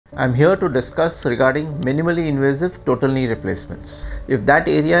I'm here to discuss regarding minimally invasive total knee replacements. If that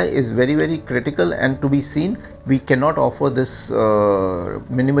area is very critical and to be seen, we cannot offer this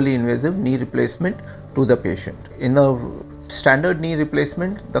minimally invasive knee replacement to the patient. In a standard knee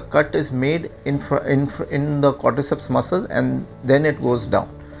replacement, the cut is made in the quadriceps muscle and then it goes down.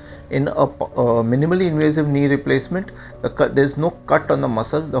 In a minimally invasive knee replacement, there is no cut on the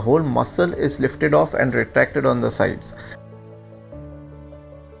muscle. The whole muscle is lifted off and retracted on the sides.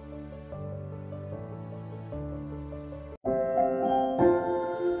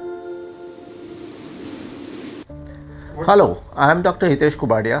 Hello, I am Dr. Hitesh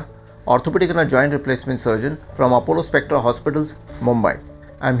Kubadia, orthopedic and a joint replacement surgeon from Apollo Spectra hospitals, Mumbai.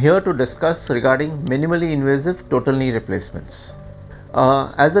 I am here to discuss regarding minimally invasive total knee replacements.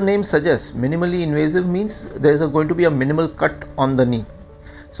 As the name suggests, minimally invasive means there is going to be a minimal cut on the knee.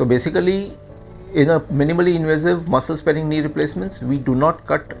 So basically, in a minimally invasive muscle sparing knee replacements, we do not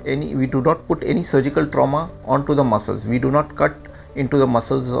put any surgical trauma onto the muscles. We do not cut into the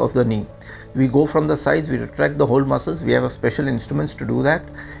muscles of the knee. We go from the sides, we retract the whole muscles. We have a special instruments to do that,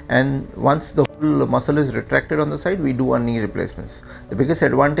 and once the whole muscle is retracted on the side, we do our knee replacements. The biggest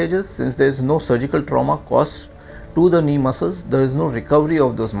advantage is, since there is no surgical trauma caused to the knee muscles, there is no recovery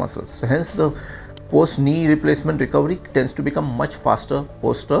of those muscles. So hence the post knee replacement recovery tends to become much faster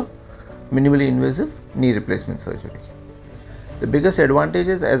post a minimally invasive knee replacement surgery. The biggest advantage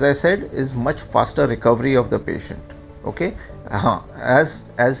is, as I said, is much faster recovery of the patient. Okay, as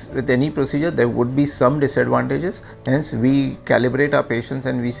with any procedure, there would be some disadvantages. Hence, we calibrate our patients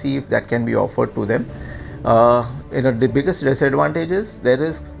and we see if that can be offered to them. The biggest disadvantage is there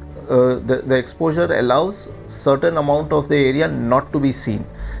is the exposure allows certain amount of the area not to be seen.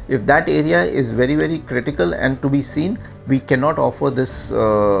 If that area is very critical and to be seen, we cannot offer this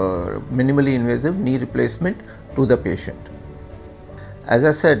minimally invasive knee replacement to the patient. As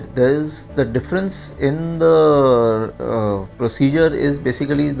I said, there is the difference in the procedure is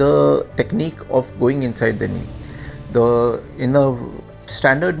basically the technique of going inside the knee. In a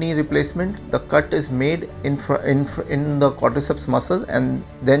standard knee replacement, the cut is made in the quadriceps muscle and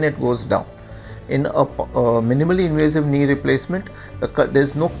then it goes down. In a minimally invasive knee replacement, there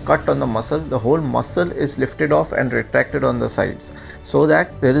is no cut on the muscle. The whole muscle is lifted off and retracted on the sides, so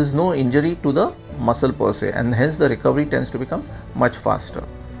that there is no injury to the muscle per se, and hence the recovery tends to become much faster.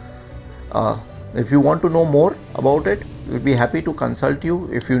 If you want to know more about it, we will be happy to consult you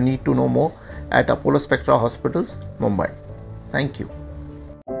if you need to know more at Apollo Spectra Hospitals, Mumbai. Thank you.